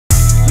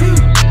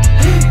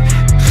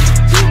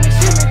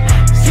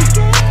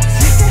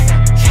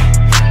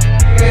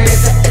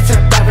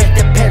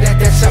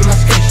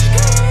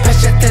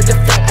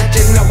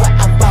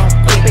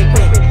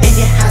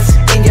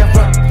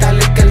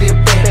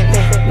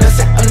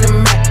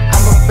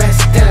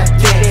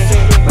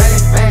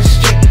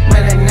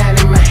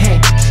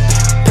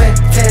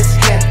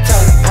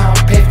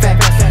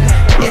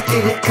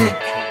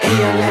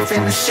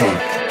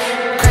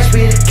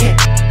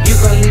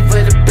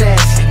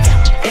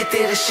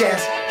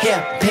shells,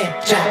 hip, pin,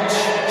 drop.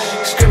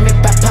 Screaming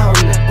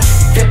bipolar,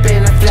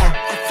 flipping a fly.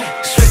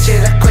 Switch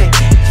it up quick,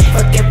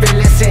 fuck every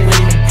last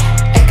enemy.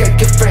 Ain't got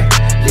get free,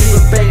 leave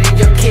a blade in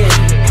your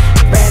kidney.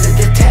 Rather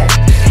than tap,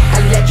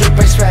 I let you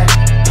brace right.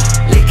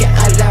 Leaking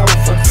all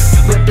over,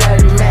 with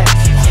blood and map.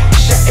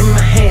 Shut in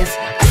my hands,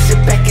 I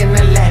sit back in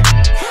the lap.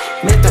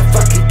 Make the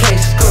fucking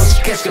case, close,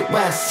 catch it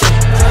while I sit.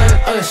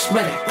 Oh, you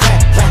smell it,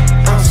 crack, rock,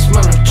 I don't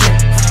smell no drip.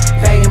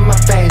 Bang in my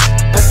face,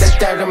 put that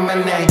dirt on my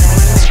name.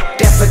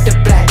 Death for the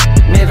black,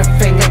 middle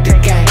finger the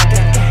gang.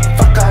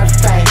 Fuck all the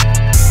fame,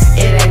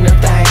 it ain't no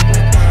thing.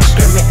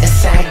 Scream it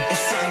insane,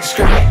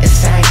 scream it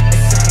insane,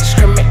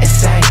 scream it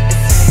insane,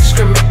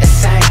 scream it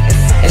insane,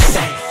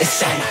 insane,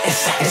 insane,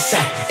 insane,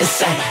 insane,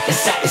 insane, insane,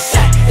 insane,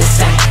 insane,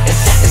 insane,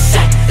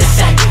 insane,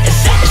 insane,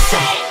 insane,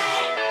 insane.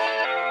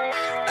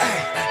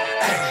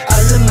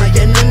 All of my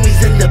enemies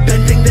end up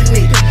bending the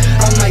knee.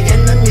 All my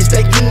enemies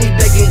begging me,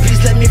 please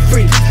let me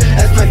free.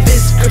 As my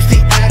fist grips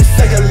the axe,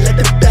 I let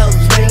the bells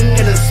ring,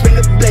 and I swing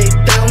a blade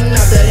down.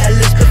 Now that hell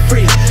is for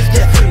free.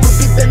 Yeah,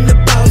 we've been the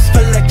boss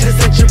for like 10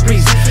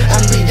 centuries.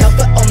 I'm the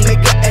alpha,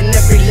 omega, and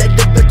every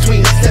letter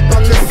between. Step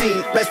on the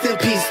scene, rest in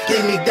peace,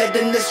 leave me dead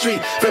in the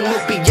street. From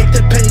opiate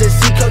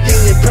dependency,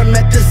 codeine and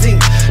promethazine.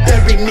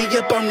 Bury me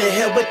up on the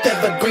hill with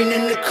evergreen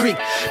in the creek.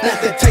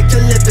 Not the type to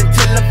live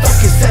until I'm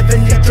fucking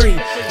 73.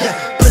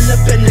 Yeah, pull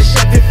up in the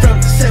Chevy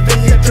from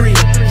 73.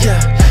 Yeah.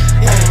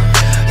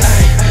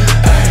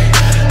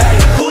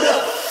 Who the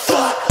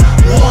fuck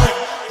want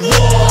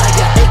war? I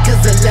got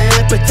acres of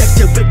land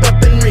protected with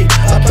weaponry.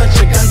 A bunch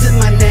of guns in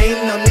my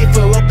name, no need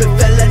for open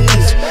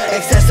felonies.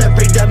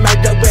 Accessory to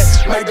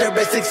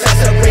murderous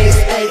accessories.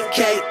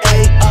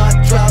 AKA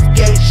R12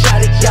 gauge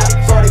shot it, yacht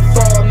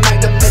 44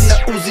 Magnum and the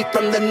Uzi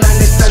from the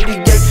 90s.